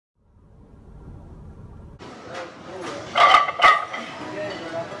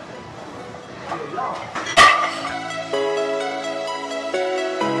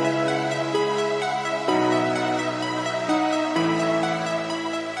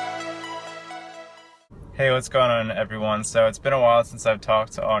Hey, what's going on, everyone? So it's been a while since I've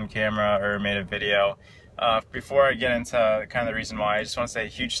talked on camera or made a video. Before I get into kind of the reason why, I just want to say a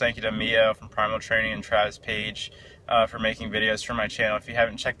huge thank you to Mia from Primal Training and Travis Page for making videos for my channel. If you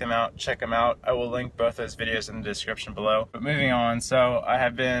haven't checked them out, check them out. I will link both those videos in the description below. But moving on, so I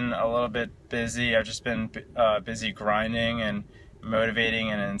have been a little bit busy. I've just been busy grinding and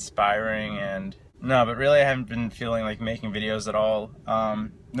motivating and inspiring, and no, but really I haven't been feeling like making videos at all.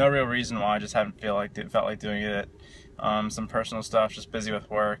 No real reason why, I just haven't felt like doing it. Some personal stuff, just busy with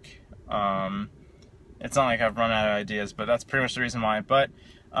work. It's not like I've run out of ideas, but that's pretty much the reason why. But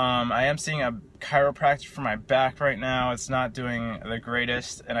I am seeing a chiropractor for my back right now. It's not doing the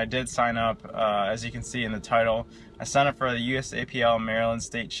greatest, and I did sign up, as you can see in the title. I signed up for the USAPL Maryland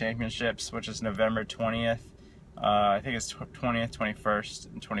State Championships, which is November 20th. I think it's 20th,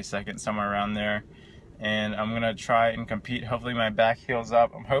 21st, and 22nd, somewhere around there. And I'm gonna try and compete. Hopefully my back heals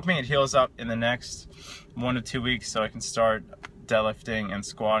up. I'm hoping it heals up in the next 1 to 2 weeks so I can start deadlifting and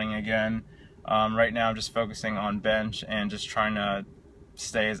squatting again. Right now I'm just focusing on bench and just trying to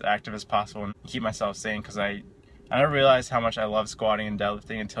stay as active as possible and keep myself sane, because I never realized how much I love squatting and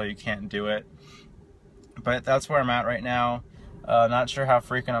deadlifting until you can't do it. But that's where I'm at right now. Not sure how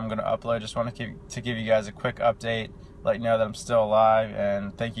frequent I'm going to upload. Just want to give you guys a quick update, let you know that I'm still alive,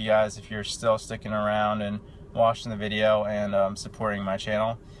 and thank you guys if you're still sticking around and watching the video and supporting my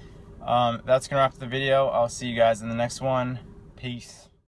channel. That's going to wrap up the video. I'll see you guys in the next one. Peace.